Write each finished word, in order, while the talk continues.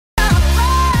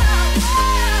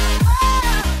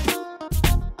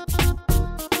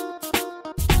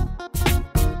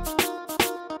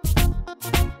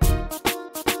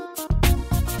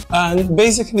And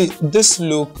basically this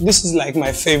look, this is like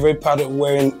my favorite part of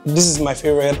wearing, this is my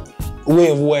favorite way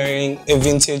of wearing a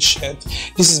vintage shirt.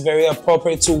 This is very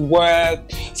appropriate to wear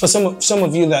for some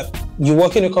of you that you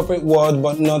work in a corporate world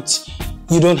but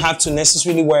you don't have to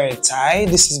necessarily wear a tie.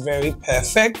 This is very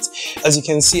perfect. As you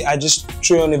can see, I just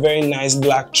threw on a very nice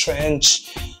black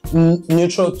trench,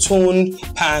 neutral toned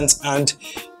pants, and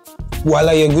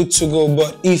voila, you're good to go.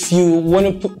 But if you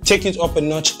want to take it up a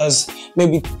notch, as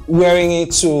maybe wearing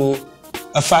it to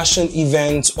a fashion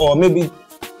event or maybe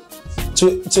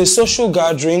to a social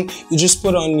gathering, you just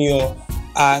put on your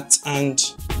art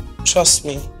and trust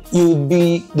me, you'll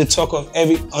be the talk of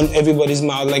on everybody's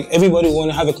mouth. Like, everybody will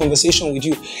want to have a conversation with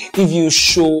you if you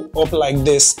show up like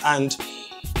this. And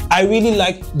I really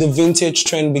like the vintage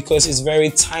trend because it's very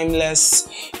timeless.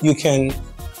 You can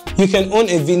own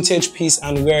a vintage piece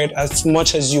and wear it as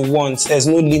much as you want. There's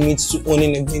no limit to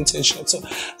owning a vintage shirt. So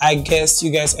I guess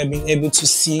you guys have been able to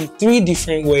see 3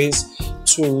 different ways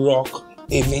to rock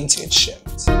a vintage shirt.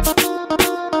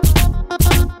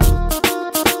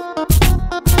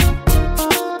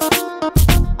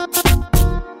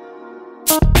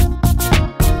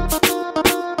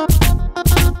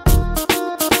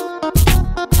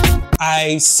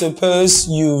 I suppose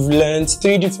you've learned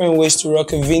 3 different ways to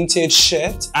rock a vintage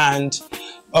shirt, and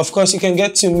of course you can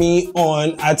get to me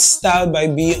on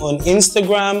 @StyleByB on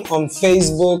Instagram, on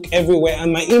Facebook, everywhere,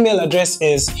 and my email address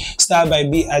is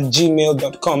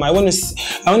styleby@gmail.com. I want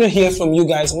to hear from you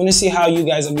guys. I want to see how you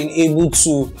guys have been able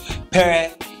to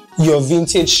pair your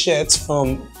vintage shirts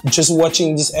from just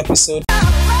watching this episode.